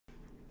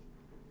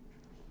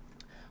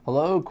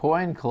Hello,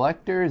 coin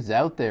collectors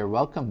out there.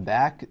 Welcome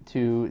back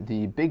to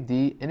the Big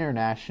D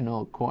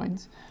International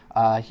Coins.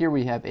 Here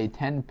we have a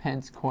 10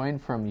 pence coin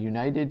from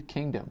United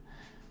Kingdom.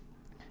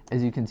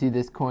 As you can see,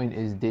 this coin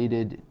is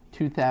dated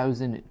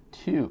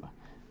 2002.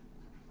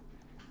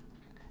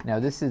 Now,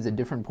 this is a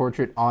different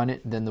portrait on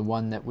it than the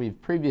one that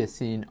we've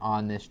previously seen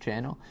on this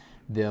channel.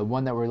 The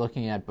one that we're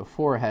looking at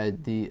before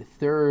had the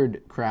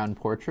third crown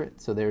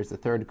portrait. So there's the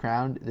third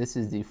crown. This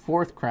is the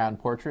fourth crown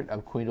portrait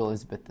of Queen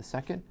Elizabeth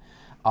II.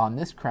 On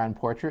this crown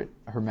portrait,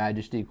 Her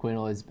Majesty Queen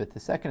Elizabeth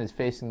II is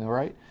facing the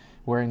right,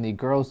 wearing the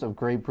Girls of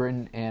Great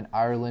Britain and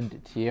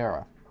Ireland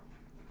tiara.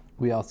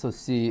 We also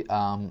see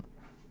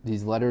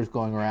these letters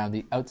going around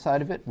the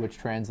outside of it, which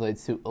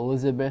translates to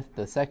Elizabeth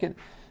II,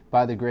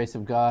 by the grace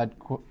of God,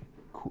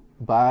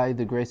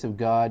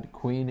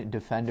 Queen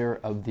Defender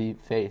of the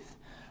Faith.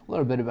 A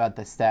little bit about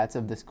the stats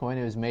of this coin.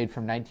 It was made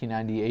from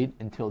 1998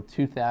 until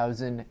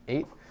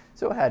 2008,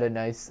 so it had a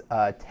nice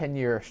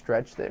 10-year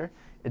stretch there.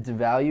 Its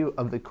value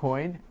of the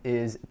coin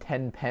is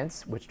 10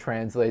 pence, which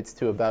translates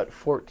to about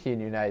 14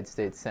 United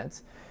States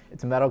cents.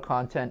 Its metal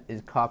content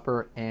is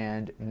copper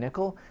and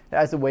nickel. It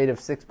has a weight of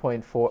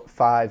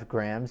 6.5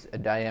 grams, a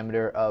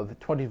diameter of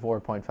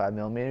 24.5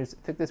 millimeters,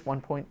 thickness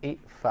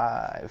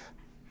 1.85.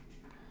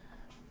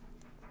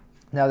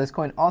 Now, this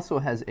coin also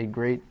has a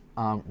great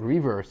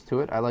reverse to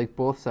it. I like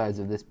both sides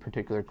of this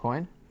particular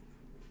coin.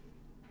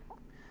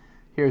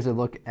 Here's a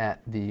look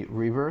at the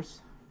reverse.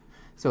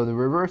 So the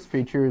reverse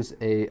features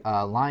a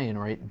lion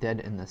right dead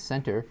in the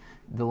center.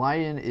 The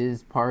lion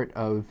is part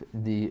of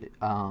the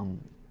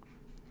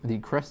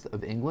Crest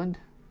of England.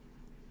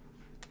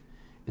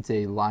 It's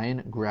a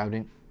lion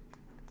guarding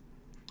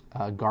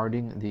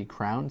the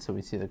crown. So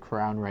we see the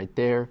crown right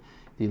there.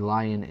 The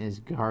lion is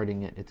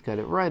guarding it. It's got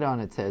it right on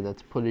its head.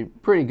 That's a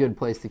pretty good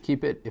place to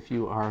keep it if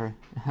you are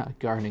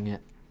guarding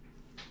it.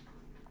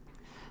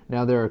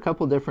 Now, there are a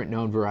couple different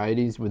known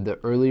varieties with the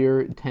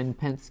earlier 10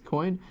 pence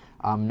coin.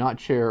 I'm not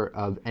sure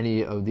of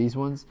any of these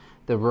ones.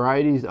 The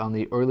varieties on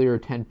the earlier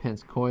 10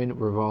 pence coin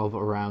revolve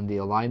around the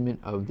alignment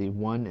of the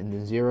 1 and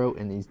the 0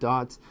 in these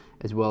dots,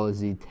 as well as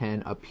the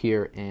 10 up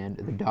here and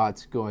the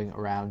dots going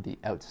around the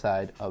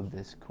outside of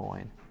this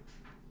coin.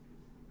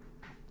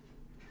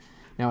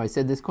 Now, I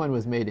said this coin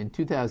was made in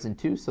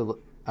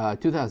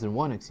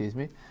 2001, excuse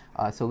me.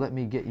 So let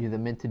me get you the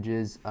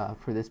mintages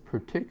for this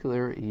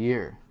particular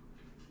year.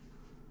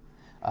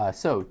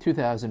 So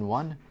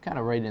 2001, kind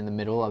of right in the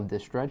middle of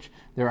this stretch.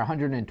 There are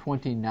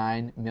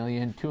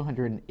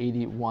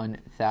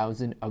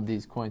 129,281,000 of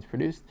these coins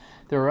produced.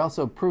 There are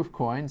also proof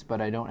coins,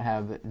 but I don't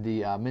have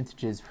the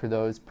mintages for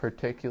those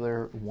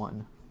particular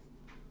one.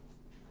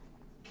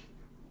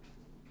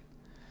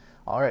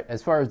 All right,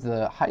 as far as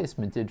the highest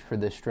mintage for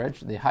this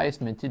stretch, the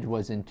highest mintage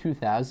was in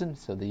 2000,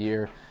 so the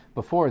year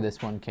before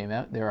this one came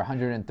out. There are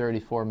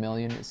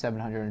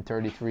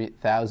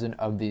 134,733,000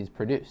 of these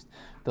produced.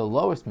 The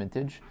lowest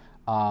mintage,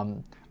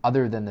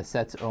 other than the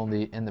sets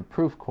only and the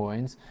proof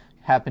coins,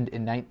 happened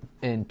in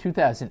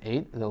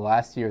 2008, the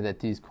last year that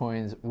these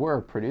coins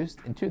were produced.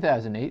 In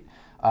 2008,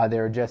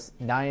 there are just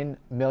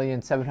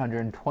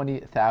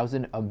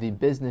 9,720,000 of the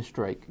business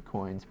strike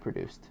coins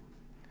produced.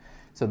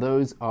 So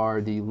those are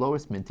the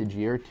lowest mintage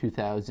year,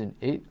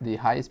 2008. The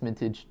highest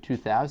mintage,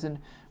 2000.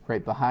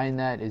 Right behind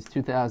that is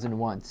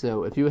 2001.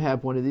 So if you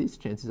have one of these,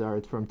 chances are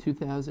it's from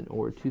 2000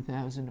 or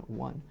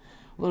 2001.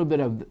 A little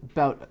bit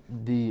about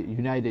the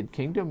United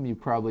Kingdom. You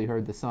probably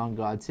heard the song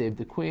God Save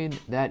the Queen.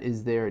 That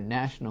is their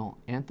national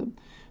anthem.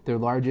 Their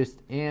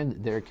largest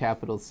and their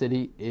capital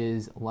city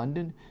is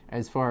London.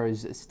 As far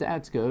as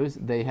stats goes,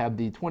 they have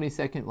the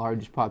 22nd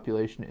largest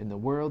population in the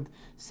world,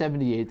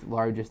 78th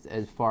largest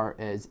as far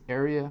as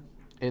area,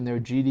 and their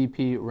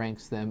GDP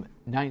ranks them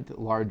 9th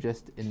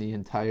largest in the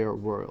entire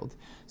world.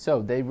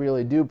 So they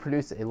really do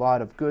produce a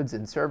lot of goods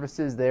and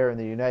services there in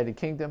the United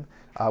Kingdom,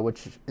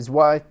 which is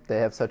why they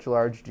have such a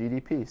large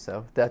GDP.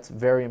 So that's a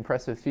very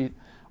impressive feat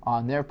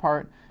on their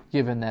part,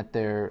 given that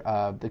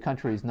the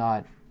country is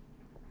not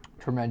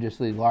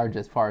tremendously large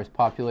as far as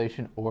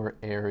population or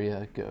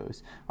area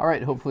goes. All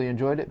right, hopefully you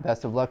enjoyed it.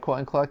 Best of luck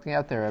coin collecting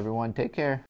out there, everyone. Take care.